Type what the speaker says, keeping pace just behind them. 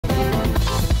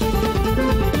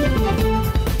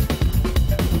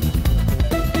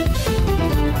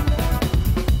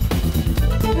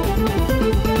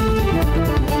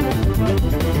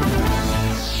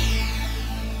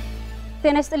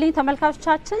ይስጥልኝ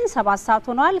ተመልካቾቻችን 7 ሰዓት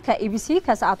ሆኗል ከኢቢሲ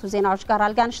ከሰዓቱ ዜናዎች ጋር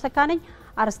አልጋንሽ ተካነኝ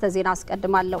አርስተ ዜና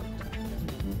አስቀድማለሁ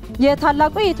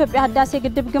የታላቁ የኢትዮጵያ ህዳሴ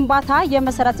ግድብ ግንባታ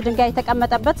የመሰረት ድንጋይ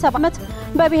የተቀመጠበት 7 ዓመት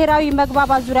በብሔራዊ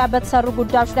መግባባት ዙሪያ በተሰሩ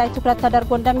ጉዳዮች ላይ ትኩረት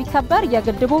ተደርጎ እንደሚከበር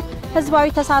የግድቡ ህዝባዊ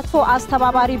ተሳትፎ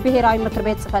አስተባባሪ ብሔራዊ ምክር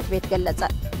ቤት ጽፈት ቤት ገለጸ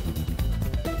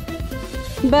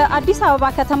በአዲስ አበባ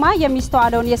ከተማ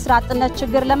የሚስተዋለውን የሥራ አጥነት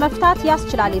ችግር ለመፍታት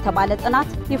ያስችላል የተባለ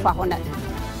ጥናት ይፋ ሆነ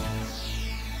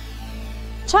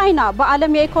ቻይና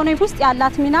በዓለም የኢኮኖሚ ውስጥ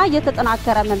ያላት ሚና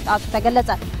የተጠናከረ መምጣቱ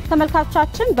ተገለጸ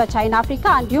ተመልካቾቻችን በቻይና አፍሪካ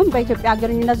እንዲሁም በኢትዮጵያ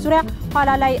ግንኙነት ዙሪያ ኋላ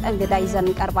ላይ እንግዳ ይዘን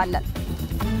እንቀርባለን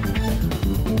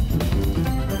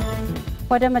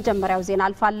ወደ መጀመሪያው ዜና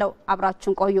አልፋለሁ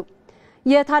አብራችሁን ቆዩ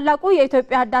የታላቁ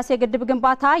የኢትዮጵያ ህዳሴ ግድብ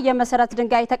ግንባታ የመሰረት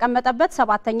ድንጋይ የተቀመጠበት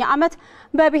 7ኛ ዓመት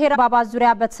በብሔራዊ መግባባት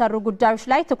ዙሪያ በተሰሩ ጉዳዮች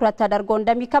ላይ ትኩረት ተደርጎ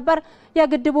እንደሚከበር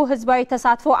የግድቡ ህዝባዊ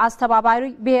ተሳትፎ አስተባባሪ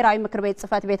ብሔራዊ ምክር ቤት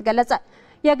ጽፈት ቤት ገለጸ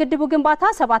የግድቡ ግንባታ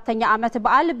 7ኛ ዓመት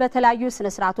በዓል በተለያዩ ስነ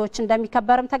ስርዓቶች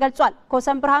እንደሚከበርም ተገልጿል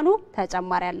ኮሰም ብርሃኑ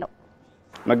ተጨማሪ ያለው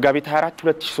መጋቢት 24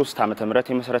 2003 ዓ.ም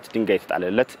የመሰረት ድንጋይ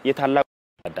የተጣለለት የታላቁ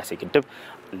ህዳሴ ግድብ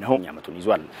ነው ዓመቱን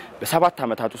ይዟል በ7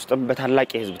 ዓመታት ውስጥም በታላቅ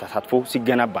የህዝብ ተሳትፎ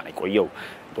ሲገነባ ነው ቆየው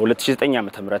በ2009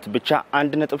 ዓ.ም ብቻ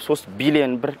 1.3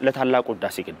 ቢሊዮን ብር ለታላቁ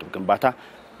ህዳሴ ግድብ ግንባታ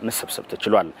መሰብሰብ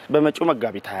ተችሏል በመጪው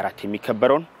መጋቢት 24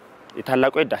 የሚከበረውን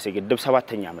የታላቁ ህዳሴ ግድብ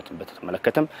 7ኛ ዓመትን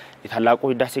በተመለከተም የታላቁ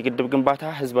ህዳሴ ግድብ ግንባታ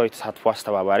ህዝባዊ ተሳትፎ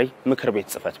አስተባባሪ ምክር ቤት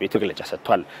ጽፈት ቤት መግለጫ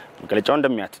ሰጥቷል መግለጫው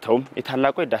እንደሚያትተው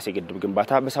የታላቁ ህዳሴ ግድብ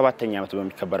ግንባታ በ7ኛ ዓመት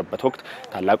በሚከበርበት ወቅት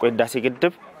ታላቁ ህዳሴ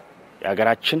ግድብ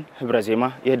የሀገራችን ህብረ ዜማ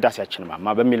የህዳሴያችን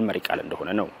ማማ በሚል መሪ ቃል እንደሆነ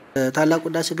ነው ታላቁ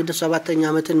ህዳሴ ግድብ 7ኛ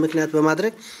ዓመትን ምክንያት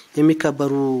በማድረግ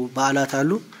የሚከበሩ በዓላት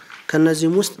አሉ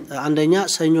ከነዚህም ውስጥ አንደኛ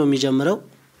ሰኞ የሚጀምረው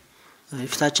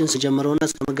ፍታችን ሲጀምረውና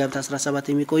እስከ መጋቢት 17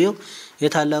 የሚቆየው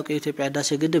የታላቁ የኢትዮጵያ ህዳሴ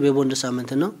ግድብ የቦንድ ሳምንት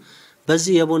ነው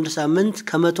በዚህ የቦንድ ሳምንት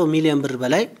ከ100 ሚሊዮን ብር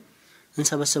በላይ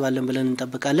እንሰበስባለን ብለን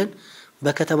እንጠብቃለን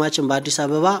በከተማችን በአዲስ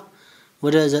አበባ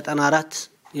ወደ 94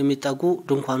 የሚጠጉ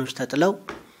ድንኳኖች ተጥለው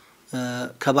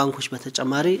ከባንኮች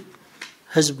በተጨማሪ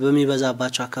ህዝብ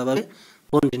በሚበዛባቸው አካባቢ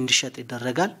ቦንድ እንዲሸጥ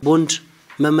ይደረጋል ቦንድ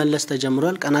መመለስ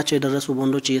ተጀምሯል ቀናቸው የደረሱ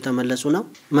ቦንዶች እየተመለሱ ነው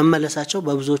መመለሳቸው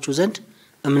በብዙዎቹ ዘንድ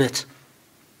እምነት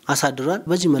አሳድሯል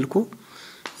በዚህ መልኩ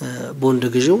ቦንድ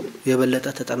ግዢው የበለጠ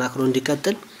ተጠናክሮ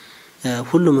እንዲቀጥል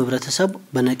ሁሉም ህብረተሰብ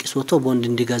በነቂስ ወጥቶ ቦንድ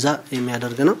እንዲገዛ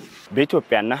የሚያደርግ ነው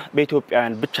በኢትዮጵያና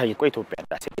በኢትዮጵያውያን ብቻ የኢትዮጵያ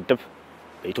ህዳሴ ግድብ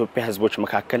በኢትዮጵያ ህዝቦች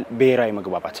መካከል ብሔራዊ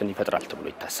መግባባትን ይፈጥራል ተብሎ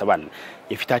ይታሰባል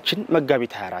የፊታችን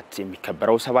መጋቢት 24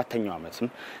 የሚከበረው 7ኛው ዓመትም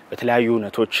በተለያዩ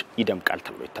ሁነቶች ይደምቃል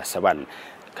ተብሎ ይታሰባል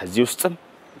ከዚህ ውስጥም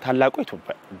ታላቁ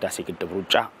የኢትዮጵያ ህዳሴ ግድብ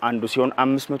ሩጫ አንዱ ሲሆን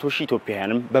 500 ሺህ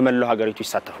ኢትዮጵያውያንም በመላው ሀገሪቱ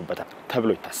ይሳተፉበታል ተብሎ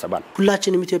ይታሰባል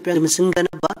ሁላችንም ኢትዮጵያን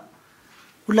ስንገነባ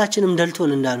ሁላችንም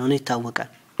ደልቶን እንዳልሆነ ይታወቃል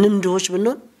ምንም ድሆች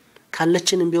ብንሆን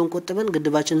ካለችንም ቢሆን ቆጥበን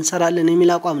ግድባችንን እንሰራለን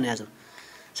የሚል አቋም ነው ያዘው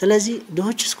ስለዚህ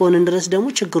ድሆች እስከሆነን ድረስ ደግሞ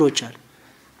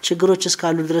ችግሮች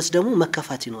እስካሉ ድረስ ደግሞ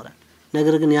መከፋት ይኖራል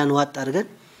ነገር ግን ያን ዋጥ አድርገን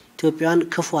ኢትዮጵያን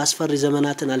ክፉ አስፈሪ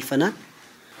ዘመናትን አልፈናል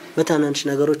በትናንሽ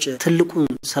ነገሮች ትልቁን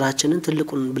ስራችንን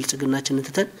ትልቁን ብልጽግናችንን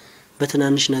ተተን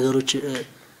በትናንሽ ነገሮች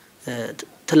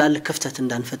ትላልቅ ክፍተት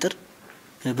እንዳንፈጥር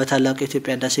በታላቁ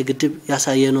የኢትዮጵያ ህዳሴ ግድብ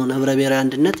ያሳየነውን ህብረ ብሔራዊ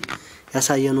አንድነት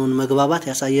ያሳየነውን መግባባት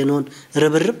ያሳየነውን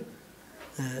ርብርብ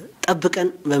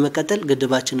ጠብቀን በመቀጠል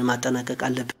ግድባችንን ማጠናቀቅ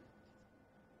አለብን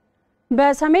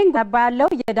በሰሜን ገባ ያለው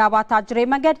የዳባት አጅሬ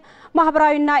መንገድ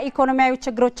ማህበራዊና ኢኮኖሚያዊ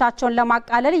ችግሮቻቸውን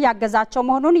ለማቃለል ያገዛቸው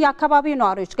መሆኑን የአካባቢው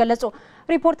ነዋሪዎች ገለጹ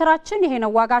ሪፖርተራችን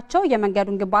ይሄነው ዋጋቸው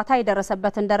የመንገዱን ግንባታ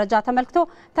የደረሰበትን ደረጃ ተመልክቶ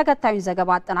ተከታዩን ዘገባ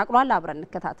አጠናቅሯል አብረን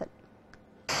እንከታተል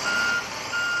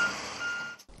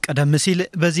ቀደም ሲል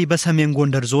በዚህ በሰሜን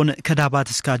ጎንደር ዞን ከዳባት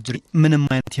እስከ አጅሬ ምንም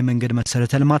አይነት የመንገድ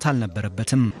መሰረተ ልማት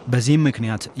አልነበረበትም በዚህ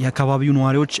ምክንያት የአካባቢው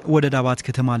ነዋሪዎች ወደ ዳባት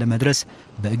ከተማ ለመድረስ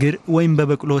በእግር ወይም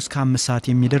በበቅሎ እስከ 5 ሰዓት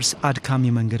የሚደርስ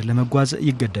አድካሚ መንገድ ለመጓዝ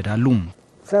ይገደዳሉ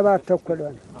 7 ተኩል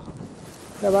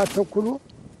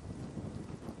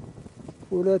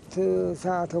 2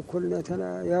 ሰዓት ተኩል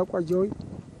ያቆየው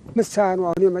ምሳኑ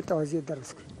አሁን የመጣው እዚህ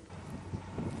ደረስኩ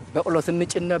በቅሎ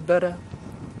ስንጭን ነበር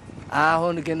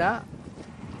አሁን ግና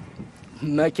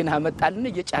መኪና መጣልን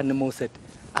እየጫን መውሰድ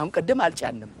አሁን ቀደም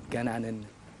አልጫንም ገና ነን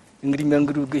እንግዲህ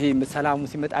መንገዱ ይሄ ሰላሙ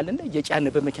ሲመጣልን እየጫን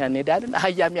በመኪና እንሄዳለን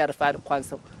አህያም ያርፋል እንኳን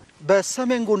ሰው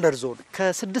በሰሜን ጎንደር ዞን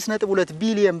ከ6.2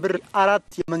 ቢሊዮን ብር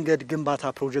 4 የመንገድ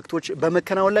ግንባታ ፕሮጀክቶች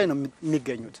በመከናወን ላይ ነው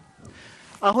የሚገኙት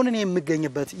አሁን እኔ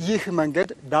የምገኝበት ይህ መንገድ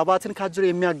ዳባትን ካጅሬ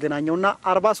የሚያገናኘውና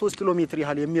 43 ኪሎ ሜትር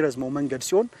ያህል የሚረዝመው መንገድ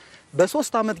ሲሆን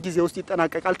በ3 ዓመት ጊዜ ውስጥ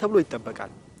ይጠናቀቃል ተብሎ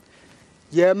ይጠበቃል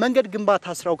የመንገድ ግንባታ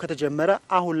ስራው ከተጀመረ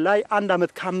አሁን ላይ 1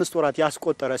 ዓመት ከ5 ወራት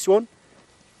ያስቆጠረ ሲሆን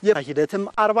የሂደትም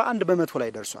 41% ላይ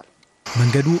ደርሷል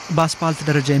መንገዱ በአስፓልት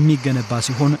ደረጃ የሚገነባ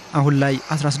ሲሆን አሁን ላይ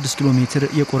 16 ኪሎ ሜትር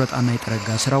የቆረጣና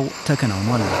የጠረጋ ስራው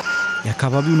ተከናውኗል።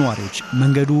 የአካባቢው ነዋሪዎች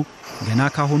መንገዱ ገና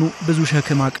ካሁኑ ብዙ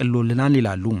ሸክም አቅሎልናል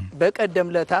ይላሉ።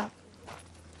 በቀደም ለታ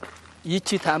ይቺ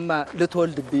ታማ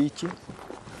ልትወልድብኝ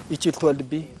ይቺ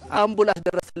ልትወልድብኝ አምቡላንስ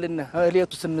ደረሰልን።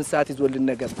 ሌቱ 8 ሰዓት ይዞልን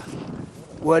ገባ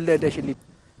ወለደሽልኝ።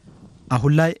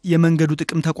 አሁን ላይ የመንገዱ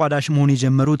ጥቅም ተቋዳሽ መሆን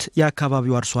የጀመሩት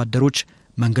የአካባቢው አርሶ አደሮች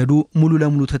መንገዱ ሙሉ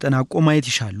ለሙሉ ተጠናቆ ማየት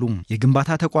ይሻሉ።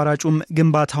 የግንባታ ተቋራጩም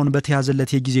ግንባታውን በተያዘለት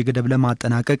የጊዜ ገደብ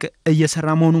ለማጠናቀቅ እየሰራ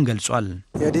መሆኑን ገልጿል።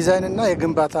 የዲዛይንና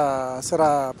የግንባታ ስራ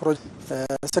ፕሮጀክት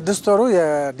 6 ወሩ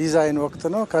የዲዛይን ወቅት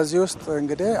ነው። ከዚህ ውስጥ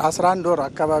እንግዲህ 11 ወር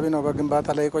አካባቢ ነው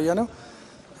በግንባታ ላይ የቆየ ነው።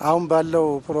 አሁን ባለው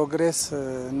ፕሮግሬስ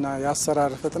እና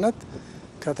የአሰራር ፍጥነት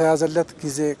ከተያዘለት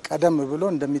ጊዜ ቀደም ብሎ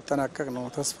እንደሚጠናቀቅ ነው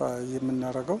ተስፋ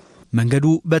የምናደርገው። መንገዱ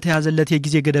በተያዘለት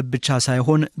የጊዜ ገደብ ብቻ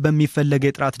ሳይሆን በሚፈለገ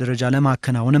የጥራት ደረጃ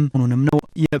ለማከናወንም ሆኖንም ነው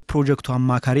የፕሮጀክቱ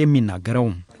አማካሪ የሚናገረው።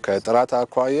 ከጥራት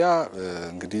አኳያ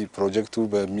እንግዲህ ፕሮጀክቱ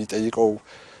በሚጠይቀው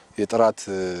የጥራት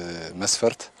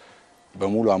መስፈርት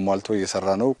በሙሉ አሟልቶ እየሰራ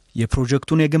ነው።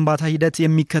 የፕሮጀክቱን የግንባታ ሂደት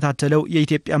የሚከታተለው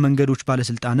የኢትዮጵያ መንገዶች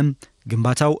ባለስልጣንም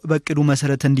ግንባታው በቅዱ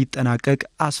መሰረት እንዲጠናቀቅ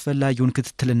አስፈላጊውን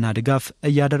ክትትልና ድጋፍ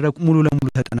እያደረጉ ሙሉ ለሙሉ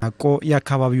ተጠናቆ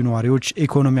የአካባቢው ነዋሪዎች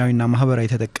ኢኮኖሚያዊና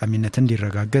ማህበራዊ ተጠቃሚነት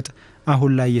እንዲረጋገጥ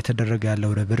አሁን ላይ እየተደረገ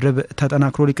ያለው ርብርብ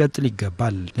ተጠናክሮ ሊቀጥል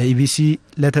ይገባል። ለኢቢሲ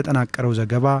ለተጠናቀረው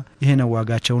ዘገባ ይሄነው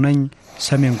ዋጋቸው ነኝ፣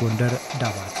 ሰሜን ጎንደር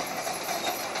ዳባት።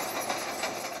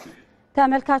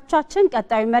 ተመልካቾቻችን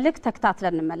ቀጣዩ መልእክት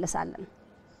ተከታትለን እንመለሳለን።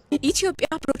 ኢትዮጵያ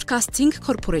ብሮድካስቲንግ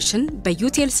ኮርፖሬሽን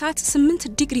በዩቴልሳት 8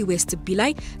 ዲግሪ ዌስት ቢ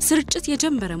ላይ ስርጭት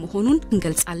የጀመረ መሆኑን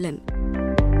እንገልጻለን።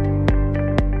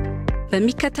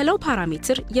 በሚከተለው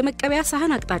ፓራሜትር የመቀበያ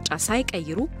ሳህን አቅጣጫ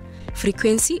ሳይቀይሩ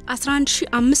ፍሪኩዌንሲ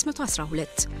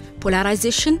 11512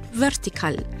 ፖላራይዜሽን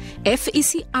ቨርቲካል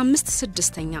ኤፍኢሲ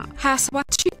 56ኛ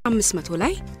 27500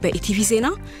 ላይ በኢቲቪ ዜና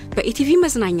በኢቲቪ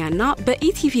መዝናኛና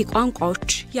በኢቲቪ ቋንቋዎች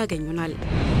ያገኙናል።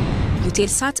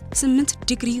 ዩቴልሳት 8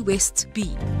 ዲግሪ ዌስት ቢ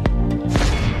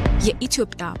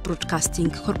የኢትዮጵያ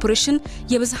ብሮድካስቲንግ ኮርፖሬሽን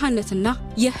የብዝሃነትና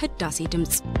የህዳሴ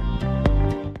ድምጽ።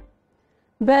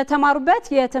 በተማሩበት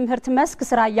የትምህርት መስክ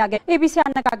ስራ ያገኙ ኢቢሲ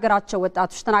ያነጋገራቸው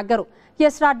ወጣቶች ተናገሩ።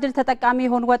 የስራ ዕድል ተጠቃሚ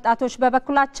የሆኑ ወጣቶች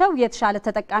በበኩላቸው የተሻለ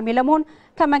ተጠቃሚ ለመሆን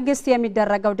ከመንግስት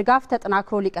የሚደረገው ድጋፍ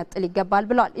ተጠናክሮ ሊቀጥል ይገባል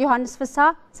ብለዋል። ዮሐንስ ፍሳ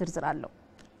ዝርዝር አለው።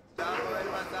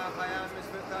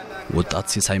 ወጣት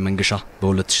ሲሳይ መንገሻ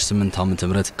በ2008 ዓ.ም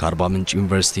ከአርባ ምንጭ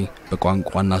ዩኒቨርሲቲ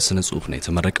በቋንቋና ስነ ጽሁፍ ነው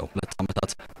የተመረቀው። 2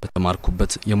 ዓመታት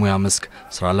በተማርኩበት የሙያ መስክ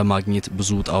ስራ ለማግኘት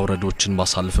ብዙ ውጣ ውረዶችን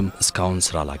ባሳልፍም እስካሁን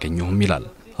ስራ አላገኘሁም ይላል።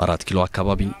 4 ኪሎ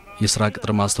አካባቢ የስራ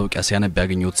ቅጥር ማስታወቂያ ሲያነብ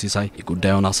ያገኘው ሲሳይ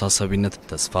የጉዳዩን አሳሳቢነት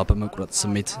ተስፋ በመቁረጥ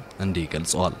ስሜት እንዲህ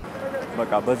ገልጸዋል።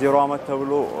 በቃ በ0 ዓመት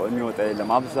ተብሎ የሚወጣ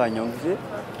የለም። አብዛኛው ጊዜ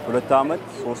 2 ዓመት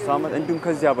 3 ዓመት እንዲሁም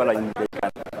ከዚያ በላይ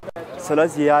ይጠይቃል።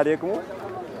 ስለዚህ ያ ደግሞ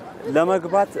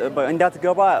ለመግባት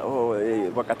እንዳትገባ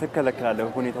በቃ ተከለከላለ።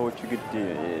 ሁኔታዎች ግድ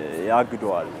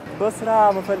ያግደዋል። በስራ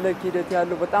መፈለግ ሂደት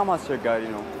ያለው በጣም አስቸጋሪ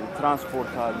ነው።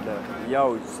 ትራንስፖርት አለ፣ ያው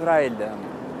ስራ የለም፣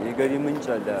 የገቢ ምንጭ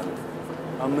አለ።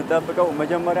 አምጣብቀው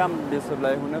መጀመሪያም ቤተሰብ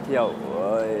ላይ ሆነህ ያው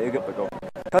የገበቀው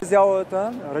ከዚያው ወጥተህ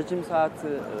ረጅም ሰዓት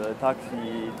ታክሲ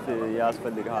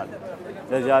ያስፈልጋል።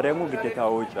 ለዚያ ደግሞ ግዴታ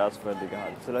ወጪ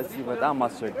ያስፈልጋል። ስለዚህ በጣም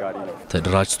አስቸጋሪ ነው።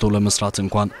 ተደራጅቶ ለመስራት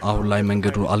እንኳን አሁን ላይ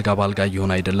መንገዱ አልጋ ባልጋ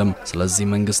ይሆን አይደለም። ስለዚህ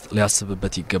መንግስት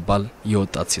ሊያስብበት ይገባል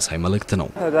የወጣት ሲሳይ መልእክት ነው።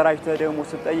 ተደራጅተህ ደግሞ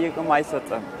ስትጠይቅም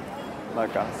አይሰጥም።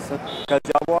 በቃ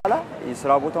ከዚያ በኋላ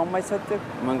የስራ ቦታውም አይሰጥም፣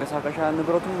 መንቀሳቀሻ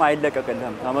ንብረቱም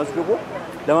አይለቀቅልህም። ተመዝግቦ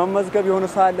ለመመዝገብ የሆነ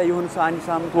ሰዓት ላይ የሆነ አንድ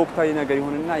ሳምንት ወቅታዊ ነገር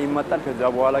ይሆንና ይመጣል። ከዚያ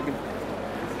በኋላ ግን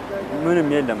ምንም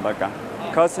የለም። በቃ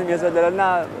ከስም የዘለለና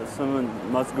ስምን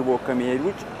መዝግቦ ከመሄድ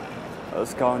ውጭ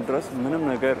እስካሁን ድረስ ምንም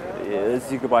ነገር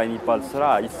እዚህ ግባ የሚባል ስራ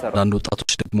ይሰራል። አንድ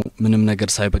ወጣቶች ደግሞ ምንም ነገር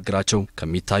ሳይበግራቸው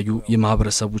ከሚታዩ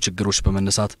የማህበረሰቡ ችግሮች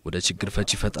በመነሳት ወደ ችግር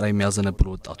ፈቺ ፈጠራ የሚያዘነብሉ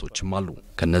ወጣቶችም አሉ።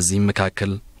 ከነዚህም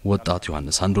መካከል ወጣት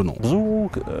ዮሐንስ አንዱ ነው። ብዙ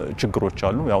ችግሮች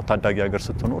አሉ። ያው ታዳጊ ሀገር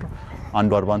ስትኖር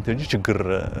አንዱ አድቫንቴጅ ችግር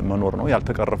መኖር ነው።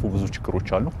 ያልተቀረፉ ብዙ ችግሮች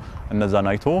አሉ። እነዛን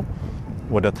አይቶ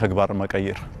ወደ ተግባር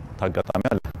መቀየር ታጋጣሚ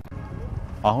አለ።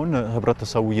 አሁን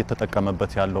ህብረተሰቡ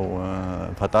እየተጠቀመበት ያለው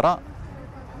ፈጠራ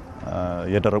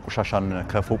የደረቁ ቆሻሻን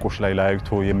ከፎቆች ላይ ላይቶ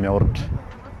የሚያወርድ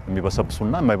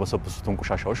የሚበሰብሱና የማይበሰብሱትን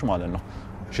ቆሻሻዎች ማለት ነው።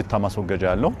 ሽታ ማስወገጃ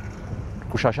ያለው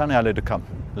ቆሻሻን ያለ ድካም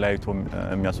ላይቶ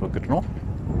የሚያስወግድ ነው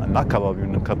እና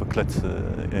አካባቢውን ከብክለት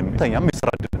የሚተኛም የስራ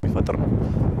ዕድል የሚፈጥር ነው።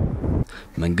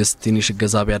 መንግስት ትንሽ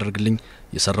እገዛ ቢያደርግልኝ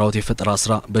የሰራውት የፈጠራ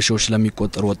ስራ በሺዎች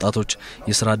ለሚቆጠሩ ወጣቶች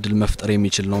የስራ ዕድል መፍጠር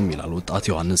የሚችል ነው ይላል ወጣት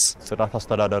ዮሐንስ። ጽዳት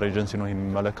አስተዳደር ኤጀንሲ ነው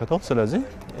የሚመለከተው። ስለዚህ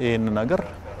ይሄን ነገር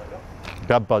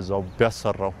ቢያባዛው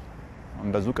ቢያሰራው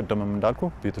እንደዚሁ ቅድምም እንዳልኩ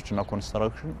ቤቶችና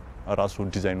ኮንስትራክሽን ራሱ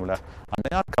ዲዛይኑ ላይ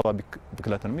አንደኛ አካባቢ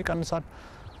ብክለትንም ይቀንሳል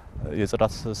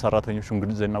የጽዳት ሰራተኞችን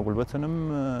ጊዜና ጉልበትንም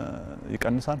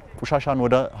ይቀንሳል ቆሻሻን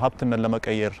ወደ ሀብትነት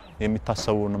ለመቀየር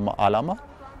የሚታሰቡንም አላማ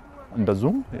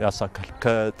እንደዚሁ ያሳካል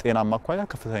ከጤናማ አኳያ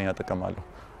ከፍተኛ ጥቅም አለው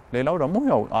ሌላው ደግሞ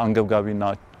ያው አንገብጋቢና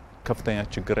ከፍተኛ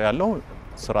ችግር ያለው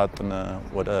ስራጥን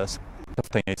ወደ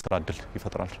ከፍተኛ የስራ ዕድል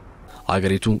ይፈጥራል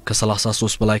አገሪቱ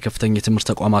ከ33 በላይ ከፍተኛ የትምህርት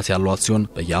ተቋማት ያሏት ሲሆን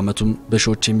በየአመቱም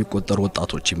በሺዎች የሚቆጠሩ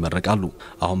ወጣቶች ይመረቃሉ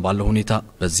አሁን ባለው ሁኔታ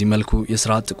በዚህ መልኩ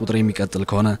የስራ ዕድ ቁጥር የሚቀጥል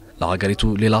ከሆነ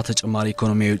ለሀገሪቱ ሌላ ተጨማሪ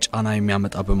ኢኮኖሚያዊ ጫና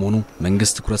የሚያመጣ በመሆኑ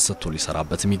መንግስት ትኩረት ሰጥቶ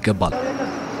ሊሰራበትም ይገባል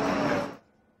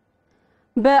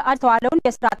በአስተዋለውን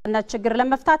የስራ አጥነት ችግር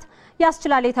ለመፍታት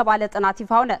ያስችላል የተባለ ጥናት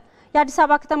ይፋ ሆነ የአዲስ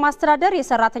አበባ ከተማ አስተዳደር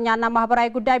የሰራተኛና ማህበራዊ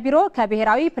ጉዳይ ቢሮ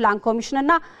ከብሔራዊ ፕላን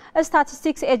ኮሚሽንና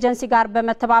ስታቲስቲክስ ኤጀንሲ ጋር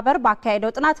በመተባበር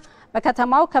ባካሄደው ጥናት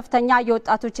በከተማው ከፍተኛ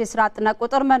የወጣቶች የስራ አጥነት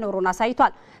ቁጥር መኖሩን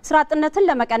አሳይቷል ስራ አጥነትን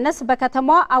ለመቀነስ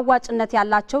በከተማዋ አዋጭነት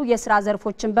ያላቸው የስራ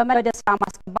ዘርፎችን ወደ ስራ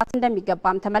ማስገባት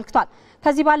እንደሚገባም ተመልክቷል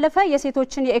ከዚህ ባለፈ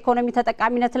የሴቶችን የኢኮኖሚ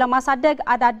ተጠቃሚነት ለማሳደግ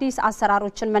አዳዲስ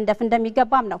አሰራሮችን መንደፍ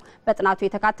እንደሚገባም ነው በጥናቱ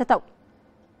የተካተተው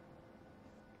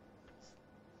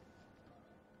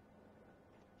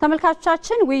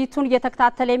ተመልካቾቻችን ውይይቱን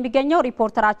እየተከታተለ የሚገኘው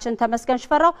ሪፖርተራችን ተመስገን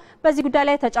ሽፈራው በዚህ ጉዳይ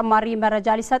ላይ ተጨማሪ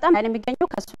መረጃ ሊሰጠን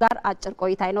የሚገኘው ከሱ ጋር አጭር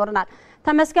ቆይታ ይኖርናል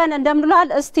ተመስገን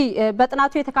እንደምንላል እስቲ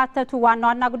በጥናቱ የተካተቱ ዋና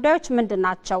ዋና ጉዳዮች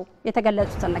ምንድናቸው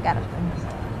የተገለጹትን ነገር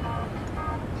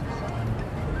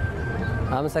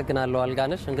አመሰግናለሁ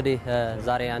አልጋነሽ እንግዲህ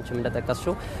ዛሬ አንቺም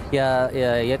እንደተጠቀስሽው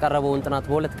የቀረበውን ጥናት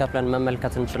በሁለት ከፍለን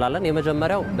መመልከት እንችላለን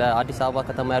የመጀመሪያው በአዲስ አበባ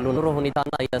ከተማ ያለው ኑሮ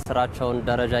ሁኔታና የስራቸውን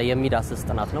ደረጃ የሚዳስስ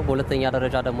ጥናት ነው በሁለተኛ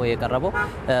ደረጃ ደግሞ የቀረበው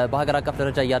በሀገር አቀፍ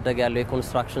ደረጃ እያደገ ያለው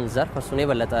የኮንስትራክሽን ዘርፍ እሱን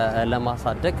የበለጠ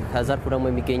ለማሳደግ ከዘርፉ ደግሞ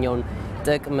የሚገኘውን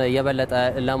ጥቅም የበለጠ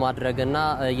ለማድረግና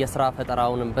የስራ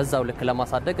ፈጠራውንም በዛው ልክ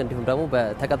ለማሳደግ እንዲሁም ደግሞ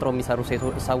በተቀጥሮ የሚሰሩ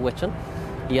ሰዎችን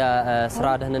የስራ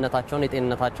ደህንነታቸውን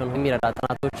የጤንነታቸውን የሚረዳ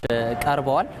ጥናቶች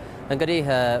ቀርበዋል እንግዲህ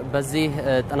በዚህ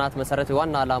ጥናት መሰረት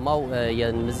ዋና አላማው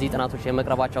የነዚህ ጥናቶች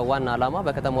የመቅረባቸው ዋና አላማ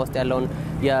በከተማ ውስጥ ያለውን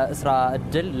የስራ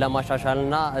እድል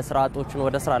ለማሻሻልና ስራ አጦችን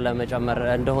ወደ ስራ ለመጨመር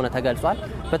እንደሆነ ተገልጿል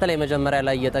በተለይ መጀመሪያ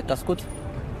ላይ የጠቀስኩት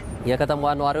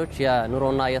የከተማዋ ነዋሪዎች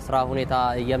የኑሮና የስራ ሁኔታ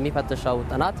የሚፈትሸው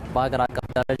ጥናት በሀገር አቀፍ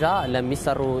ደረጃ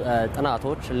ለሚሰሩ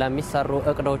ጥናቶች ለሚሰሩ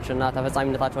እቅዶችና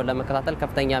ተፈጻሚነታቸውን ለመከታተል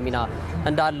ከፍተኛ ሚና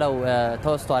እንዳለው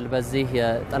ተወስቷል በዚህ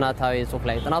ጥናታዊ ጽሁፍ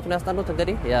ላይ ጥናቱን ያስጠኑት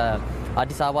እንግዲህ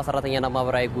የአዲስ አበባ ሰራተኛና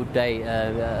ማህበራዊ ጉዳይ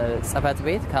ጽህፈት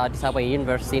ቤት ከአዲስ አበባ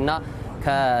ዩኒቨርሲቲና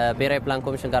ከብሔራዊ ፕላን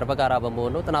ኮሚሽን ጋር በጋራ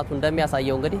በመሆን ነው ጥናቱ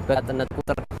እንደሚያሳየው እንግዲህ በአጥነት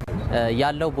ቁጥር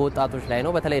ያለው በወጣቶች ላይ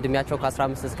ነው በተለይ እድሜያቸው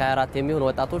ከ15 እስከ 24 የሚሆኑ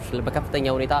ወጣቶች በከፍተኛ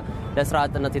ሁኔታ ለስራ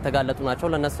አጥነት የተጋለጡ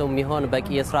ናቸው ለነሱም የሚሆን በቂ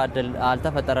የስራ ዕድል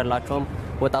አልተፈጠረላቸውም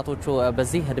ወጣቶቹ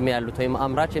በዚህ እድሜ ያሉት ወይም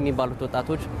አምራች የሚባሉት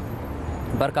ወጣቶች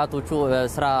በርካቶቹ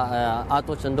ስራ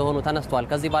አጦች እንደሆኑ ተነስተዋል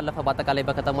ከዚህ ባለፈ በአጠቃላይ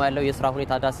በከተማው ያለው የስራ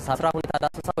ሁኔታ ዳሰሳው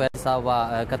የአዲስ አበባ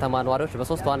ከተማ ነዋሪዎች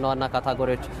በሶስት ዋና ዋና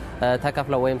ካታጎሪዎች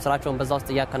ተከፍለው ወይም ስራቸውን በዛ ውስጥ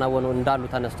እያከናወኑ እንዳሉ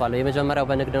ተነስተዋል የመጀመሪያው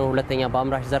በንግድ ነው ሁለተኛ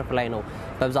በአምራች ዘርፍ ላይ ነው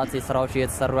በብዛት ስራዎች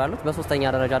እየተሰሩ ያሉት በሶስተኛ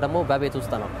ደረጃ ደግሞ በቤት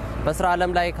ውስጥ ነው በስራ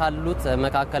ዓለም ላይ ካሉት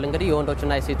መካከል እንግዲህ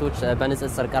የወንዶችና የሴቶች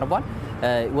በንጽጽር ቀርቧል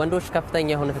ወንዶች ከፍተኛ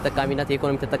የሆነ ተጠቃሚነት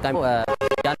የኢኮኖሚ ተጠቃሚ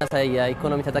ያነሰ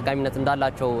የኢኮኖሚ ተጠቃሚነት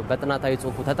እንዳላቸው በጥናታዊ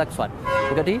ጽሁፉ ተጠቅሷል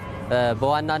እንግዲህ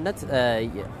በዋናነት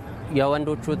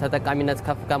የወንዶቹ ተጠቃሚነት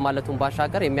ከፍ ከማለቱን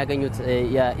ባሻገር የሚያገኙት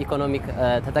የኢኮኖሚክ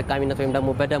ተጠቃሚነት ወይም ደግሞ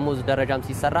በደሞዝ ደረጃም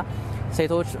ሲሰራ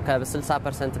ሴቶች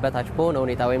ከ60% በታች በሆነ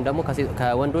ሁኔታ ወይም ደግሞ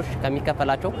ከወንዶች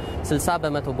ከሚከፈላቸው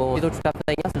 60% በሆነ ሴቶች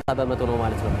ከፍተኛ 60% ነው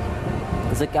ማለት ነው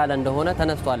ዝቅ ያለ እንደሆነ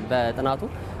ተነስቷል በጥናቱ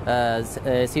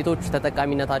ሴቶች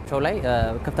ተጠቃሚነታቸው ላይ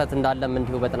ክፍተት እንዳለም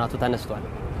እንዲሁ በጥናቱ ተነስቷል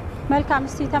መልካም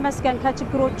እስቲ ተመስገን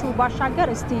ከችግሮቹ ባሻገር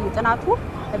እስቲ ጥናቱ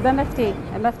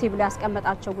በመፍትሄ ብሎ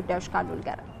ያስቀመጣቸው ጉዳዮች ካሉ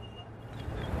ንገረን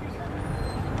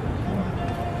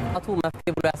ጥናቱ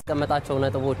መፍትሄ ብሎ ያስቀመጣቸው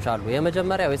ነጥቦች አሉ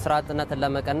የመጀመሪያው የስራ አጥነትን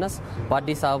ለመቀነስ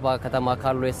በአዲስ አበባ ከተማ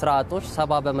ካሉ የስራ አጦች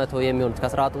 70% የሚሆኑት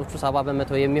ከስራ አጦቹ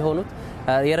 70% የሚሆኑት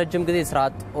የረጅም ጊዜ ስራ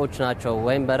አጦች ናቸው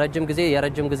ወይም በረጅም ጊዜ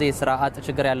የረጅም ጊዜ ስራ አጥ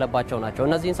ችግር ያለባቸው ናቸው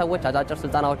እነዚህን ሰዎች አጫጭር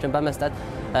ስልጠናዎችን በመስጠት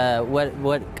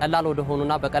ቀላል ወደ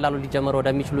ሆኑና በቀላሉ ሊጀመሩ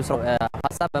ወደሚችሉ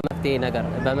ሀሳብ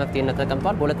በመፍትሄነት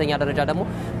ተቀምጧል በሁለተኛ ደረጃ ደግሞ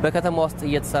በከተማ ውስጥ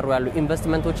እየተሰሩ ያሉ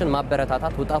ኢንቨስትመንቶችን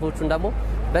ማበረታታት ወጣቶቹን ደግሞ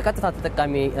በቀጥታ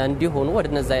ተጠቃሚ እንዲሆኑ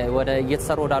ወደ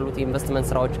እየተሰሩ ወዳሉት ኢንቨስትመንት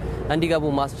ስራዎች እንዲገቡ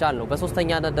ማስቻል ነው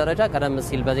በሶስተኛ ደረጃ ቀደም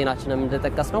ሲል በዜናችንም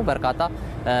እንደተጠቀስነው በርካታ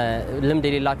ልምድ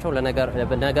የሌላቸው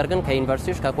ነገር ግን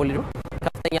ከዩኒቨርሲቲዎች ከኮሌጆች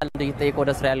ከፍተኛ ልምድ እየጠየቁ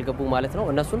ወደ ስራ ያልገቡ ማለት ነው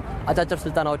እነሱን አጫጭር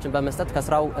ስልጠናዎችን በመስጠት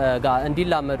ከስራው ጋር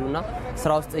እንዲላመዱና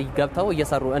ስራ ውስጥ ገብተው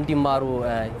እየሰሩ እንዲማሩ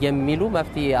የሚሉ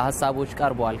መፍትሄ ሀሳቦች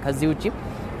ቀርበዋል ከዚህ ውጪ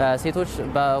ሴቶች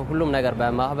በሁሉም ነገር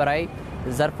በማህበራዊ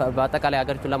ዘርፍ በአጠቃላይ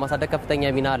ሀገሪቱን ለማሳደግ ከፍተኛ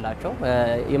ሚና አላቸው።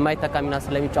 የማይተካ ሚና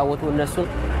ስለሚጫወቱ እነሱን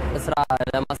ስራ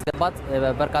ለማስገባት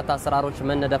በርካታ አሰራሮች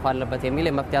መነደፍ አለበት የሚል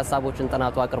የመፍትሄ ሀሳቦችን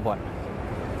ጥናቱ አቅርቧል።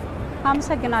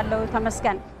 አመሰግናለሁ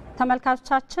ተመስገን።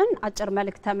 ተመልካቾቻችን አጭር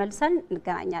መልእክት ተመልሰን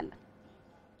እንገናኛለን።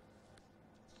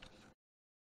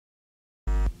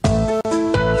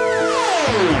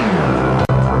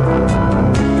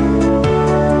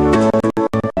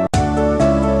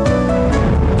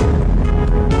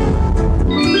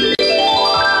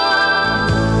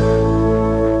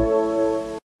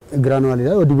 ግራኑላር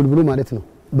ላይ ወዲ ብልብሉ ማለት ነው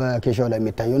በኬሻው ላይ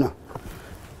የሚታየው ነው።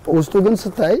 ውስጡ ግን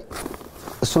ስታይ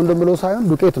እሱ እንደምለው ሳይሆን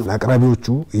ዱቄት ነው። አቅራቢዎቹ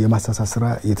የማስተሳሰራ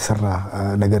የተሰራ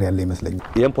ነገር ያለ ይመስለኛል።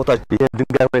 ይሄን ፖታሽ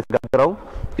የድንጋይ ላይ የተጋገረው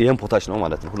ይሄን ፖታሽ ነው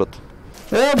ማለት ነው። ሁለቱ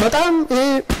በጣም ይሄ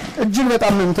እጅግ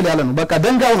በጣም እንትን ያለ ነው። በቃ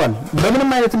ደንጋውሏል። በምንም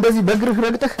አይነት እንደዚህ በእግርህ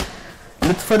ረግጠህ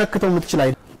ልትፈነክተው የምትችል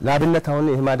አይደል። ለአብነት አሁን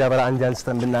ይሄ ማዳበሪያ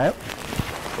አንስተን ብናየው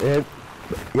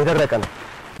የደረቀ ነው።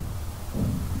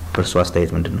 እርሱ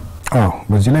አስተያየት ምንድነው?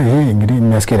 በዚህ ላይ ይሄ እንግዲህ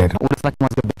የሚያስኬድ አይደለም። ወደ ስራ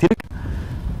ከማስገባት ይልቅ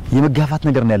የመጋፋት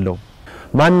ነገር ነው ያለው።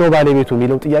 ማን ነው ባለቤቱ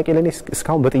የሚለው ጥያቄ ለኔ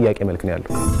እስካሁን በጥያቄ መልክ ነው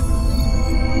ያለው።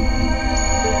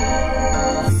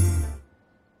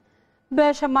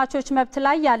 በሸማቾች መብት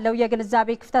ላይ ያለው የግንዛቤ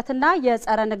ክፍተትና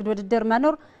የጸረ ንግድ ውድድር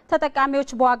መኖር ተጠቃሚዎች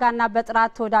በዋጋና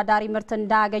በጥራት ተወዳዳሪ ምርት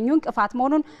እንዳያገኙ እንቅፋት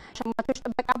መሆኑን ሸማቾች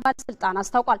ጥበቃ ባለስልጣን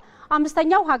አስታውቋል።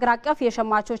 አምስተኛው ሀገር አቀፍ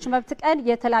የሸማቾች መብት ቀን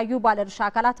የተለያዩ ባለድርሻ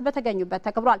አካላት በተገኙበት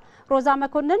ተከብሯል። ሮዛ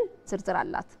መኮንን ዝርዝር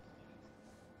አላት።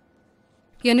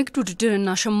 የንግድ ውድድርና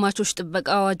ሸማቾች ጥበቃ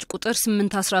አዋጅ ቁጥር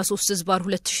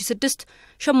 813/2006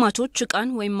 ሸማቾች ዕቃን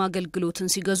ወይም አገልግሎትን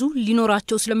ሲገዙ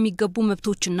ሊኖራቸው ስለሚገቡ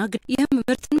መብቶችና ይህም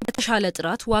ምርትን በተሻለ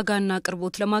ጥራት ዋጋና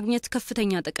አቅርቦት ለማግኘት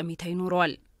ከፍተኛ ጠቀሜታ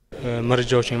ይኖረዋል።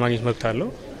 መረጃዎችን የማግኘት መብት አለው።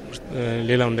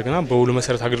 ሌላው እንደገና በውሉ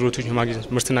መሰረት አገልግሎቶች የማግኘት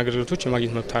ምርትና አገልግሎቶች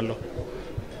የማግኘት መብት አለው።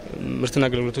 ምርትና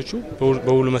አገልግሎቶቹ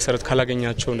በውሉ መሰረት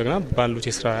ካላገኛቸው እንደገና ባሉት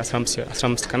የስራ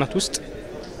 15 ቀናት ውስጥ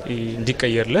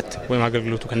እንዲቀየርለት ወይም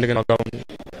አገልግሎቱ ከእንደገና ዋጋውን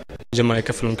መጀመሪያ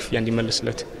የከፈለውን ክፍያ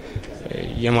እንዲመለስለት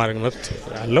የማድረግ መብት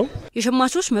አለው።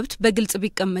 የሸማቾች መብት በግልጽ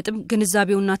ቢቀመጥም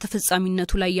ግንዛቤውና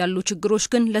ተፈጻሚነቱ ላይ ያሉ ችግሮች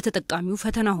ግን ለተጠቃሚው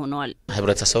ፈተና ሆነዋል።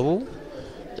 ህብረተሰቡ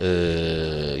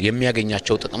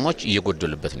የሚያገኛቸው ጥቅሞች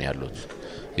እየጎደሉበት ነው ያሉት።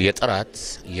 የጥራት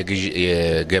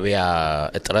የገበያ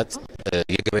እጥረት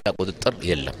የገበያ ቁጥጥር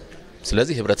የለም።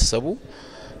 ስለዚህ ህብረተሰቡ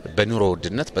በኑሮ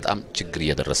ውድነት በጣም ችግር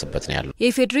እየደረሰበት ነው ያለው።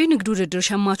 የፌዴሬ ንግድ ውድድር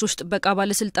ሸማቾች ጥበቃ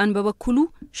ባለስልጣን በበኩሉ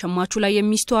ሸማቹ ላይ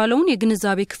የሚስተዋለውን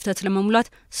የግንዛቤ ክፍተት ለመሙላት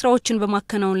ስራዎችን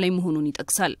በማከናወን ላይ መሆኑን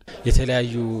ይጠቅሳል።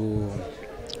 የተለያዩ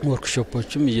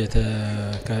ወርክሾፖችም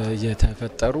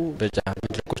እየተፈጠሩ በጫና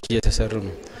መድረኮች እየተሰሩ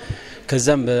ነው።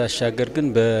 ከዛም በአሻገር ግን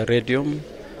በሬዲዮም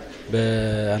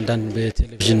በአንዳንድ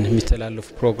በቴሌቪዥን የሚተላለፉ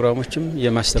ፕሮግራሞችም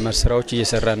የማስተማር ስራዎች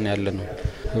እየሰራን ያለ ነው።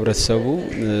 ህብረተሰቡ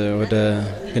ወደ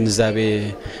ግንዛቤ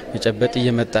መጨበጥ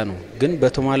እየመጣ ነው። ግን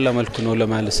በተሟላ መልኩ ነው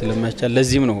ለማለት ስለማይቻል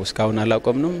ለዚህም ነው እስካሁን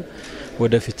አላቆምንም።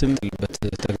 ወደፊትም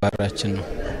ተግባራችን ነው።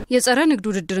 የጸረ ንግድ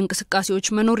ውድድር እንቅስቃሴዎች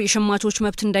መኖር የሸማቾች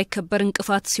መብት እንዳይከበር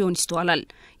እንቅፋት ሲሆን ይስተዋላል።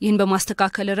 ይህን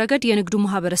በማስተካከል ረገድ የንግዱ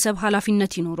ማህበረሰብ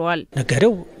ኃላፊነት ይኖረዋል።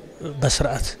 ነጋዴው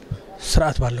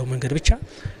ስርዓት ባለው መንገድ ብቻ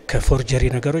ከፎርጀሪ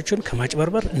ነገሮችን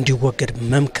ከማጭበርበር እንዲወገድ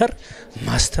መምከር፣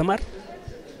 ማስተማር፣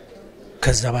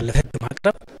 ከዛ ባለፈ ህግ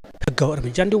ማቅረብ፣ ህጋዊ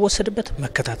እርምጃ እንዲወሰድበት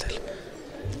መከታተል፣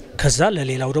 ከዛ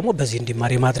ለሌላው ደግሞ በዚህ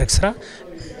እንዲማር የማድረግ ስራ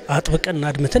አጥብቀንና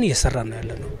አድምተን እየሰራን ነው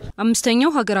ያለነው።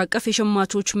 አምስተኛው ሀገር አቀፍ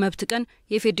የሸማቾች መብት ቀን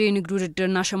የፌዴሬ ንግድ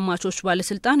ውድድርና ሸማቾች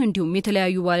ባለስልጣን እንዲሁም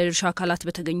የተለያዩ ባለድርሻ አካላት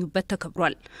በተገኙበት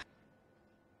ተከብሯል።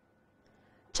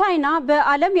 ቻይና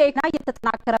በዓለም የኢኮኖሚ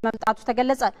እየተጠናከረ መምጣቱ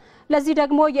ተገለጸ። ለዚህ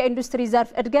ደግሞ የኢንዱስትሪ ዘርፍ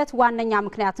እድገት ዋነኛ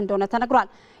ምክንያት እንደሆነ ተነግሯል።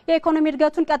 የኢኮኖሚ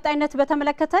እድገቱን ቀጣይነት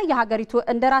በተመለከተ የሀገሪቱ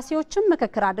እንደራሴዎችም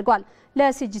ምክክር አድርጓል።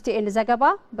 ለሲጂቲኤን ዘገባ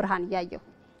ብርሃን ያየው።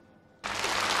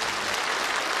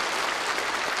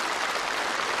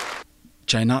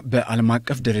 ቻይና በዓለም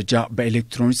አቀፍ ደረጃ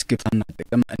በኤሌክትሮኒክስ ክፍያና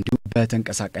ጥቅም እንዲሁም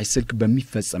በተንቀሳቃሽ ስልክ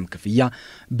በሚፈጸም ክፍያ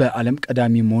በዓለም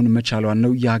ቀዳሚ መሆን መቻሏን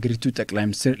ነው የሀገሪቱ ጠቅላይ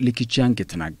ሚኒስትር ሊኪቺያንግ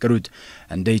የተናገሩት።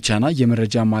 እንደ ቻይና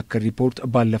የመረጃ ማዕከል ሪፖርት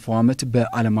ባለፈው ዓመት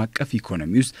በዓለም አቀፍ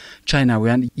ኢኮኖሚ ውስጥ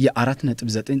ቻይናውያን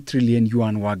የ4.9 ትሪሊየን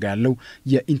ዩዋን ዋጋ ያለው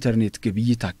የኢንተርኔት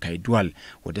ግብይት አካሂደዋል።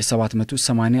 ወደ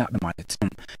 780 ማለት ነው።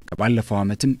 ከባለፈው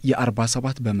ዓመትም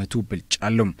የ47 በመቶ ብልጫ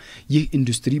አለው። ይህ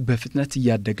ኢንዱስትሪ በፍጥነት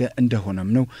እያደገ እንደሆነም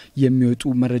ነው የሚወጡ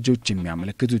መረጃዎች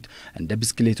የሚያመለክቱት። እንደ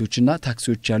ብስክሌቶችና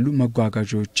ታክሲዎች ያሉ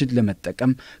መጓጓዣዎችን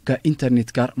ለመጠቀም ከኢንተርኔት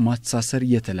ጋር ማስተሳሰር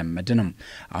እየተለመደ ነው።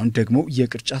 አሁን ደግሞ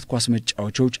የቅርጫት ኳስ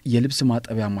መጫወቻዎች፣ የልብስ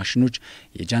ማጠቢያ ማሽኖች፣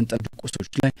 የጃንጥላ ቁሶች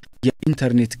ላይ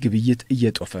የኢንተርኔት ግብይት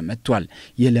እየጦፈ መጥቷል።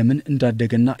 የለምን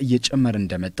እንዳደገና እየጨመረ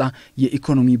እንደመጣ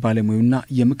የኢኮኖሚ ባለሙያውና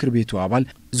የምክር ቤቱ አባል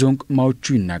ዞንግ ማዎቹ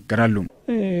ይናገራሉ።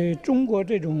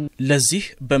 ለዚህ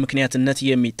በምክንያትነት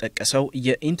የሚጠቀሰው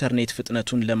የኢንተርኔት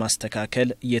ፍጥነቱን ለማስተካከል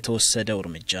የተወሰደው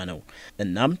እርምጃ ነው።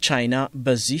 እናም ቻይና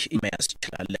በዚህ መያዝ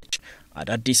ትችላለች።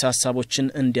 አዳዲስ ሀሳቦችን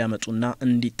እንዲያመጡና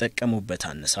እንዲጠቀሙበት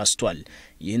አነሳስቷል።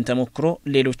 ይህን ተሞክሮ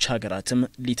ሌሎች ሀገራትም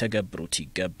ሊተገብሩት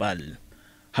ይገባል።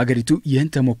 ሀገሪቱ ይህን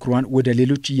ተሞክሯን ወደ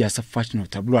ሌሎች እያሰፋች ነው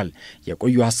ተብሏል።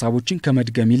 የቆዩ ሀሳቦችን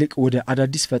ከመድገም ይልቅ ወደ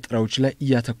አዳዲስ ፈጠራዎች ላይ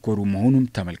እያተኮሩ መሆኑም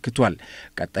ተመልክቷል።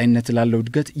 ቀጣይነት ላለው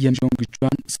እድገት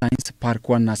የጆንግቹዋን ሳይንስ ፓርክ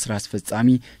ዋና ስራ አስፈጻሚ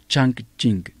ቻንግ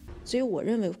ጂንግ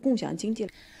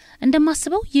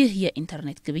እንደማስበው ይህ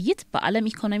የኢንተርኔት ግብይት በዓለም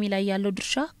ኢኮኖሚ ላይ ያለው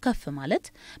ድርሻ ከፍ ማለት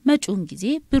መጪውን ጊዜ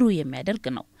ብሩህ የሚያደርግ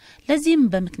ነው። ለዚህም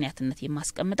በምክንያትነት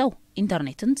የማስቀምጠው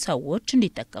ኢንተርኔትን ሰዎች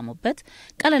እንዲጠቀሙበት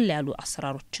ቀለል ያሉ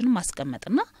አሰራሮችን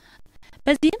ማስቀመጥና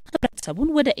በዚህም ህብረተሰቡን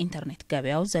ወደ ኢንተርኔት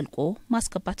ገበያው ዘልቆ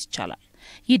ማስገባት ይቻላል።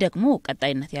 ይህ ደግሞ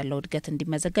ቀጣይነት ያለው እድገት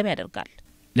እንዲመዘገብ ያደርጋል።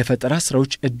 ለፈጠራ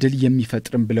ስራዎች እድል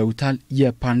የሚፈጥርም ብለውታል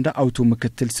የፓንዳ አውቶ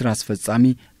ምክትል ስራ አስፈጻሚ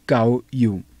ጋኦ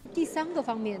ዩ።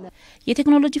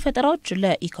 የቴክኖሎጂ ፈጠራዎች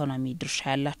ለኢኮኖሚ ድርሻ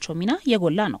ያላቸው ሚና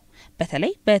የጎላ ነው።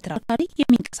 በተለይ በተሽከርካሪ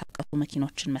የሚንቀሳቀሱ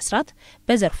መኪኖችን መስራት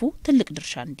በዘርፉ ትልቅ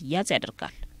ድርሻ እንዲያዝ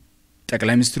ያደርጋል።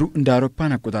 ጠቅላይ ሚኒስትሩ እንደ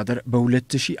አውሮፓን አቆጣጠር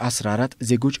በ2014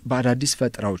 ዜጎች በአዳዲስ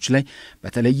ፈጠራዎች ላይ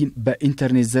በተለይም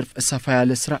በኢንተርኔት ዘርፍ ሰፋ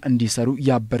ያለ ስራ እንዲሰሩ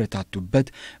ያበረታቱበት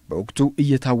በወቅቱ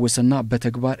እየታወሰና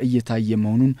በተግባር እየታየ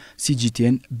መሆኑን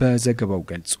ሲጂቲኤን በዘገባው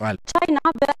ገልጿል። ቻይና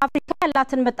በአፍሪካ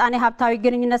ያላትን ምጣኔ ሀብታዊ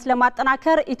ግንኙነት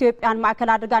ለማጠናከር ኢትዮጵያን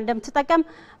ማዕከል አድርጋ እንደምትጠቀም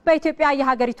በኢትዮጵያ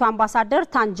የሀገሪቱ አምባሳደር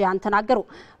ታንጂያን ተናገሩ።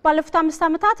 ባለፉት 5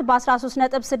 ዓመታት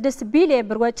በ13.6 ቢሊዮን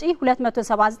ብር ወጪ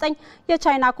 279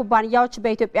 የቻይና ኩባንያዎች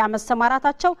በኢትዮጵያ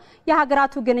መሰማራታቸው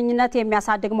የሀገራቱ ግንኙነት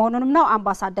የሚያሳድግ መሆኑንም ነው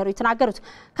አምባሳደሩ የተናገሩት።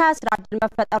 ከስራ ዕድል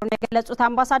መፈጠሩን የገለጹት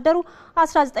አምባሳደሩ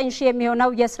 19000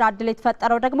 የሚሆነው የስራ ዕድል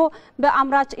የተፈጠረው ደግሞ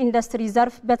በአምራች ኢንዱስትሪ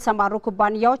ዘርፍ በተሰማሩ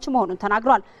ኩባንያዎች መሆኑን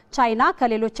ተናግሯል። ቻይና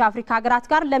ከሌሎች የአፍሪካ ሀገራት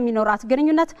ጋር ለሚኖራት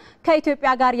ግንኙነት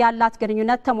ከኢትዮጵያ ጋር ያላት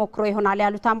ግንኙነት ተሞክሮ ይሆናል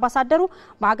ያሉት አምባሳደሩ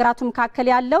በሀገራቱ መካከል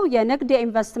ያለው የንግድ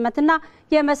የኢንቨስትመንትና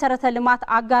የመሰረተ ልማት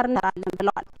አጋርነት አለን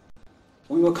ብለዋል።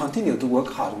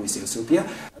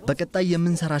 በቀጣይ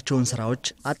የምንሰራቸውን ስራዎች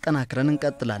አጠናክረን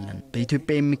እንቀጥላለን።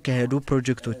 በኢትዮጵያ የሚካሄዱ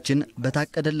ፕሮጀክቶችን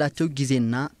በታቀደላቸው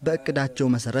ጊዜና በእቅዳቸው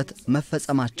መሰረት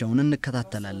መፈጸማቸውን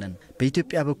እንከታተላለን።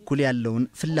 በኢትዮጵያ በኩል ያለውን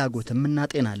ፍላጎትም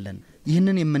እናጤናለን።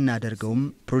 ይህንን የምናደርገውም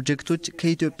ፕሮጀክቶች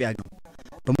ከኢትዮጵያ ጋር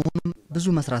በመሆኑም ብዙ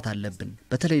መስራት አለብን።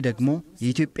 በተለይ ደግሞ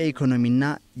የኢትዮጵያ ኢኮኖሚና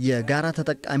የጋራ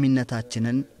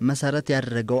ተጠቃሚነታችንን መሰረት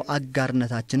ያደረገው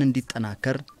አጋርነታችን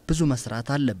እንዲጠናከር ብዙ መስራት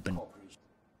አለብን።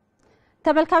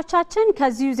 ተመልካቾቻችን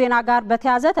ከዚሁ ዜና ጋር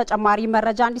በተያያዘ ተጨማሪ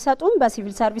መረጃ እንዲሰጡን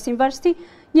በሲቪል ሰርቪስ ዩኒቨርሲቲ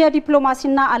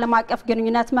የዲፕሎማሲና ዓለም አቀፍ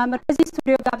ግንኙነት መምህር እዚህ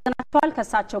ስቱዲዮ ጋብዘናቸዋል።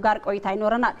 ከሳቸው ጋር ቆይታ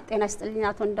ይኖረናል። ጤና ይስጥልኝ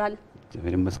አቶ እንዳለ።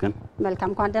 ይመስገን። መልካም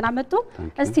እንኳን ደህና መጡ።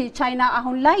 እስቲ ቻይና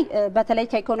አሁን ላይ በተለይ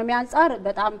ከኢኮኖሚ አንጻር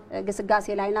በጣም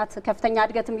ግስጋሴ ላይ ናት። ከፍተኛ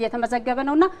እድገትም እየተመዘገበ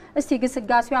ነውና እስቲ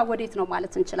ግስጋሴዋ ወዴት ነው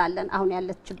ማለት እንችላለን አሁን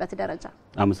ያለችበት ደረጃ?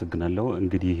 አመሰግናለሁ።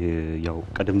 እንግዲህ ያው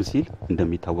ቀደም ሲል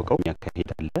እንደሚታወቀው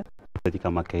ያካሄዳለ ፖለቲካ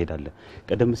ማካሄዳለ።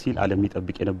 ቀደም ሲል ዓለም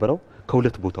ይጠብቅ የነበረው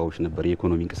ከሁለት ቦታዎች ነበር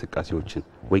የኢኮኖሚ እንቅስቃሴዎችን፣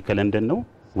 ወይ ከለንደን ነው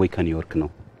ወይ ከኒውዮርክ ነው።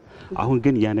 አሁን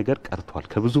ግን ያ ነገር ቀርቷል።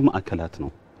 ከብዙ ማዕከላት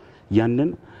ነው ያንን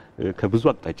ከብዙ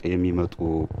አቅጣጫ የሚመጡ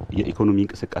የኢኮኖሚ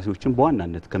እንቅስቃሴዎችን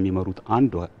በዋናነት ከሚመሩት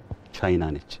አንዷ ቻይና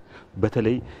ነች።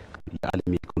 በተለይ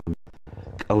የዓለም ኢኮኖሚ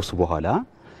ቀውስ በኋላ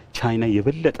ቻይና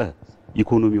የበለጠ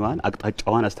ኢኮኖሚዋን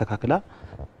አቅጣጫዋን አስተካክላ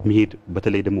መሄድ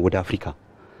በተለይ ደግሞ ወደ አፍሪካ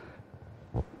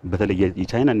በተለይ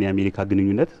የቻይናና የአሜሪካ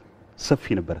ግንኙነት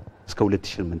ሰፊ ነበር እስከ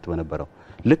 2008 በነበረው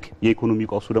ልክ የኢኮኖሚ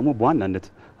ቀውሱ ደግሞ በዋናነት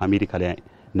አሜሪካ ላይ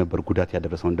ነበር ጉዳት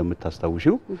ያደረሰው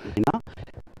እንደምታስታውሺው እና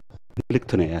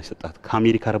ልክት ነው ያሰጣት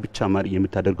ከአሜሪካ ብቻ ማር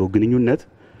የምታደርገው ግንኙነት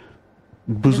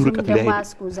ብዙ ርቀት ላይ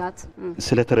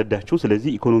ስለተረዳችው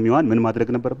ስለዚህ ኢኮኖሚዋን ምን ማድረግ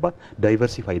ነበርባት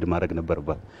ዳይቨርሲፋይድ ማድረግ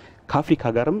ነበርባት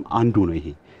ከአፍሪካ ጋርም አንዱ ነው ይሄ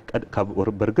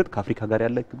በርግጥ ከአፍሪካ ጋር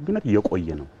ያለ ግንኙነት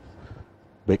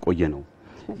የቆየ ነው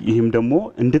ይህም ደግሞ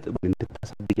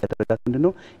እንድታሳድግ ያደረጋት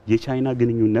ምንድነው የቻይና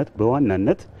ግንኙነት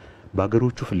በዋናነት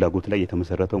በአገሮቹ ፍላጎት ላይ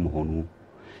የተመሰረተ መሆኑ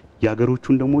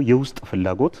የአገሮቹን ደግሞ የውስጥ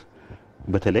ፍላጎት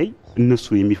በተለይ እነሱ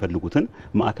የሚፈልጉትን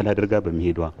ማዕከል አድርጋ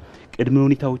በመሄዷ ቅድመ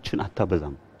ሁኔታዎችን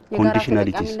አታበዛም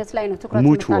ኮንዲሽናሊቲስ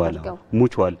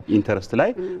ሙቹዋል ኢንተረስት ላይ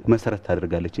መሰረት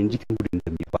ታደርጋለች እንጂ ሁሉ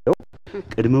እንደሚባለው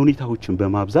ቅድመ ሁኔታዎችን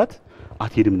በማብዛት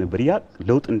አትሄድም ነበር ያ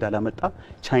ለውጥ እንዳላመጣ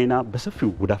ቻይና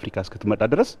በሰፊው ወደ አፍሪካ እስክትመጣ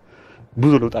ድረስ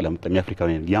ብዙ ለውጥ አላመጣም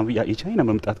የአፍሪካውያን የቻይና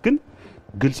መምጣት ግን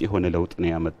ግልጽ የሆነ ለውጥ ነው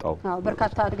ያመጣው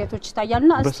በርካታ እድገቶች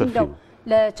ይታያሉና እስኪ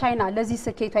ለቻይና ለዚህ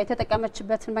ስኬቷ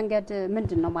የተጠቀመችበት መንገድ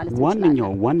ምንድነው ማለት ነው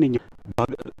ዋንኛው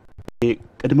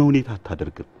ቅድመ ሁኔታ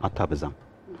አታደርግም፣ አታበዛም።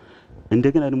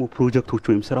 እንደገና ደግሞ ፕሮጀክቶች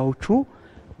ወይም ስራዎቹ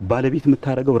ባለቤት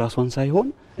የምታደርገው ራሷን ሳይሆን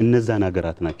እነዛን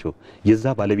ሀገራት ናቸው፣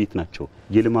 የዛ ባለቤት ናቸው፣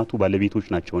 የልማቱ ባለቤቶች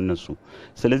ናቸው እነሱ።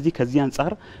 ስለዚህ ከዚህ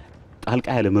አንፃር ጣልቃ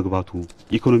ያለ መግባቱ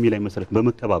ኢኮኖሚ ላይ መሰረት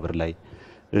በመተባበር ላይ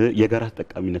የጋራ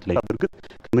ተጠቃሚነት ላይ በርግጥ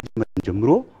ከመጀመሪያ ጀምሮ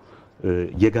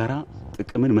የጋራ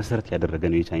ጥቅምን መሰረት ያደረገ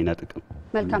ነው የቻይና ጥቅም።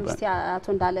 መልካም እስቲ አቶ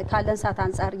እንዳለ ካለን ሰዓት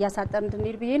አንፃር ያሳጠር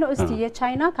እንድንሄድ ብዬ ነው። እስቲ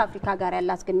የቻይና ከአፍሪካ ጋር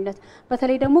ያላት ግንኙነት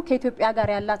በተለይ ደግሞ ከኢትዮጵያ ጋር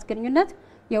ያላት ግንኙነት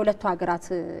የሁለቱ ሀገራት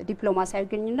ዲፕሎማሲያዊ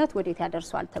ግንኙነት ወዴት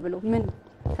ያደርሷል ተብሎ ምን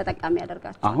ተጠቃሚ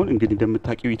ያደርጋቸው? አሁን እንግዲህ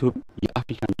እንደምታውቂው ኢትዮጵያ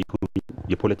የአፍሪካን ኢኮኖሚ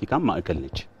የፖለቲካ ማዕከል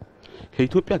ነች።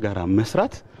 ከኢትዮጵያ ጋር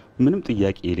መስራት ምንም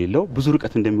ጥያቄ የሌለው ብዙ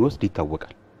ርቀት እንደሚወስድ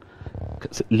ይታወቃል።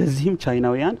 ለዚህም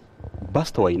ቻይናውያን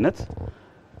ባስተዋይነት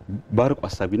ባርቆ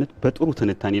ሐሳቢነት በጥሩ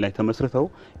ትንታኔ ላይ ተመስርተው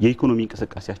የኢኮኖሚ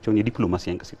እንቅስቃሴያቸውን የዲፕሎማሲ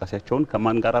እንቅስቃሴያቸውን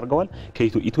ከማን ጋር አድርገዋል?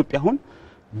 ከኢትዮጵያ አሁን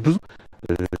ብዙ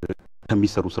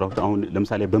ከሚሰሩ ስራዎች አሁን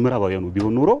ለምሳሌ በምዕራባውያኑ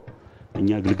ቢሆን ኖሮ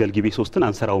እኛ ግልገል ጊቤ 3ን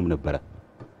አንሰራውም ነበረ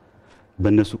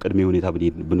በእነሱ ቅድመ ሁኔታ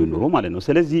ብንኖር ማለት ነው።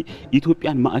 ስለዚህ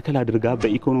ኢትዮጵያን ማዕከል አድርጋ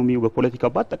በኢኮኖሚው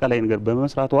በፖለቲካው በአጠቃላይ ነገር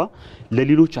በመስራቷ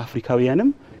ለሌሎች አፍሪካውያንም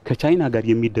ከቻይና ጋር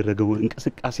የሚደረገው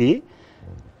እንቅስቃሴ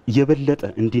የበለጠ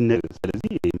እንዲነገር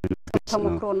ስለዚህ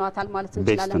ተሞክሮ ነውታል ማለት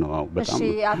እንችላለን። እሺ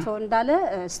አቶ እንዳለ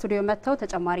ስቱዲዮ መጥተው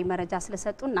ተጨማሪ መረጃ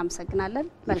ስለሰጡ እናመሰግናለን።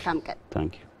 መልካም ቀን።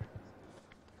 ታንክ ዩ።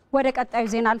 ወደ ቀጣዩ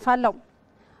ዜና አልፋለሁ።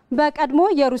 በቀድሞ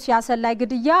የሩሲያ ሰላይ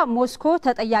ግድያ ሞስኮ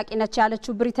ተጠያቂ ነች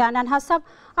ያለችው ብሪታንያን ሀሳብ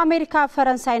አሜሪካ፣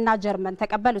 ፈረንሳይና ጀርመን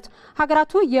ተቀበሉት።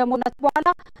 ሀገራቱ የሞት በኋላ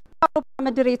በአውሮፓ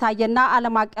ምድር የታየና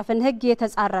ዓለም አቀፍን ሕግ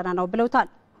የተጻረረ ነው ብለውታል።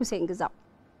 ሁሴን ግዛው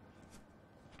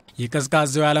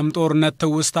የቀዝቃዛው የዓለም ጦርነት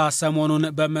ትውስታ ሰሞኑን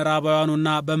በምዕራባውያኑና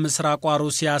በምስራቋ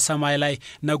ሩሲያ ሰማይ ላይ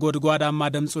ነጎድጓዳማ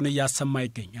ድምጹን እያሰማ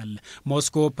ይገኛል።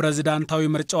 ሞስኮ ፕሬዝዳንታዊ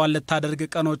ምርጫዋን ልታደርግ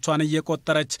ቀኖቿን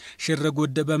እየቆጠረች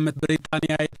ሽርጉድ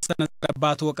በብሪታንያ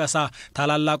የተሰነዘረባት ወቀሳ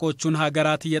ታላላቆቹን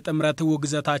ሀገራት የጥምረት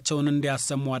ውግዘታቸውን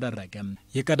እንዲያሰሙ አደረገ።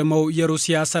 የቀድሞው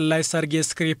የሩሲያ ሰላይ ሰርጌይ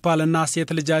ስክሪፓልና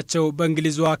ሴት ልጃቸው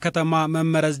በእንግሊዟ ከተማ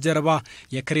መመረዝ ጀርባ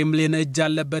የክሬምሊን እጅ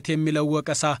አለበት የሚለው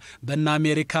ወቀሳ በእነ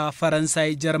አሜሪካ፣ ፈረንሳይ፣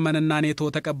 ጀርመንና ኔቶ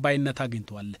ተቀባይነት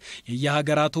አግኝቷል።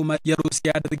 የየሀገራቱ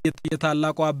የሩሲያ ድርጊት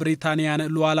የታላቋ ብሪታንያን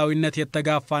ሉዓላዊነት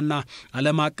የተጋፋና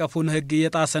ዓለም አቀፉን ሕግ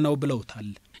የጣሰ ነው ብለውታል።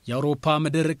 የአውሮፓ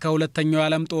ምድር ከሁለተኛው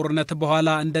የዓለም ጦርነት በኋላ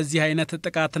እንደዚህ አይነት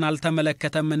ጥቃትን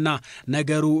አልተመለከተምና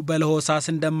ነገሩ በለሆሳስ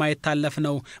እንደማይታለፍ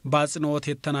ነው በአጽንኦት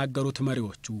የተናገሩት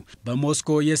መሪዎቹ።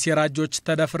 በሞስኮ የሴራጆች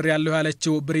ተደፍሬያለሁ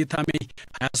ያለችው ብሪታንያ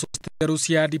 23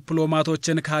 የሩሲያ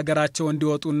ዲፕሎማቶችን ከሀገራቸው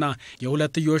እንዲወጡና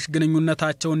የሁለትዮሽ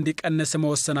ግንኙነታቸው እንዲቀንስ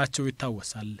መወሰናቸው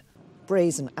ይታወሳል።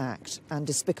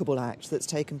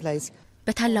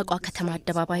 በታላቋ ከተማ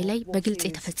አደባባይ ላይ በግልጽ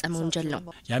የተፈጸመ ወንጀል ነው።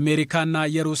 የአሜሪካና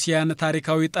የሩሲያን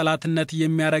ታሪካዊ ጠላትነት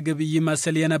የሚያረግብ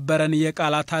ይመስል የነበረን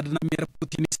የቃላት አድናሜር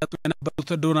ፑቲን ይሰጡ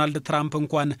የነበሩት ዶናልድ ትራምፕ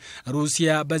እንኳን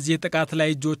ሩሲያ በዚህ ጥቃት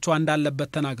ላይ እጆቿ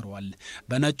እንዳለበት ተናግረዋል።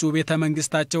 በነጩ ቤተ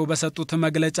መንግስታቸው በሰጡት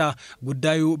መግለጫ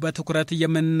ጉዳዩ በትኩረት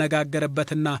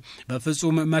የምንነጋገርበትና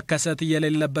በፍጹም መከሰት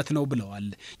የሌለበት ነው ብለዋል።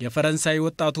 የፈረንሳይ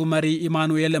ወጣቱ መሪ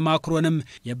ኢማኑኤል ማክሮንም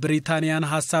የብሪታንያን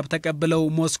ሀሳብ ተቀብለው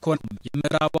ሞስኮን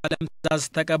የምዕራቡ ዓለም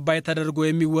ተቀባይ ተደርጎ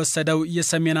የሚወሰደው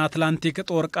የሰሜን አትላንቲክ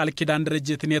ጦር ቃል ኪዳን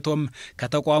ድርጅት ኔቶም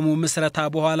ከተቋሙ ምስረታ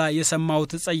በኋላ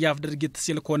የሰማሁት ጸያፍ ድርጊት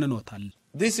ሲል ኮንኖታል።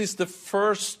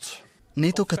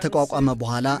 ኔቶ ከተቋቋመ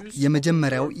በኋላ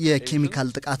የመጀመሪያው የኬሚካል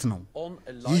ጥቃት ነው።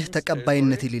 ይህ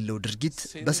ተቀባይነት የሌለው ድርጊት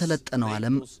በሰለጠነው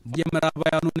ዓለም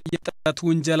የምዕራባውያኑን የጥረት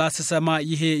ውንጀላ ስሰማ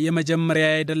ይሄ የመጀመሪያ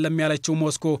አይደለም ያለችው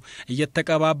ሞስኮ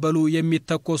እየተቀባበሉ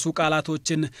የሚተኮሱ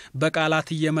ቃላቶችን በቃላት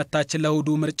እየመታች ለእሁዱ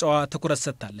ምርጫዋ ትኩረት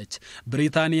ሰጥታለች።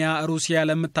 ብሪታንያ ሩሲያ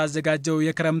ለምታዘጋጀው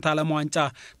የክረምት ዓለም ዋንጫ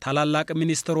ታላላቅ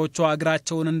ሚኒስትሮቿ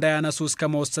እግራቸውን እንዳያነሱ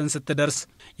እስከ መወሰን ስትደርስ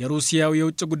የሩሲያው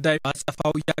የውጭ ጉዳይ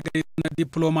አጸፋው የሀገሪቱን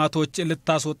ዲፕሎማቶች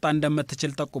ልታስወጣ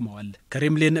እንደምትችል ጠቁመዋል።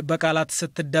 ክሬምሊን በቃላት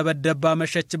ስትደበደብ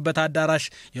ባመሸችበት አዳራሽ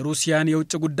የሩሲያን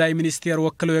የውጭ ጉዳይ ሚኒስቴር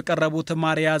ወክለው የቀረቡት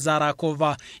ማሪያ ዛራኮቫ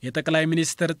የጠቅላይ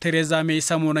ሚኒስትር ቴሬዛ ሜይ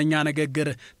ሰሞነኛ ንግግር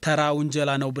ተራ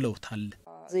ውንጀላ ነው ብለውታል።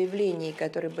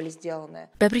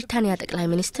 በብሪታንያ ጠቅላይ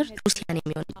ሚኒስትር ሩሲያን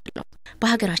የሚወነጅል ነው።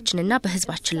 በሀገራችንና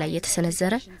በሕዝባችን ላይ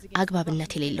የተሰነዘረ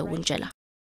አግባብነት የሌለው ውንጀላ።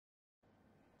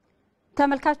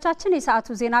 ተመልካቾቻችን የሰዓቱ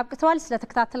ዜና አብቅተዋል።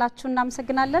 ስለተከታተላችሁ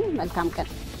እናመሰግናለን። መልካም ቀን።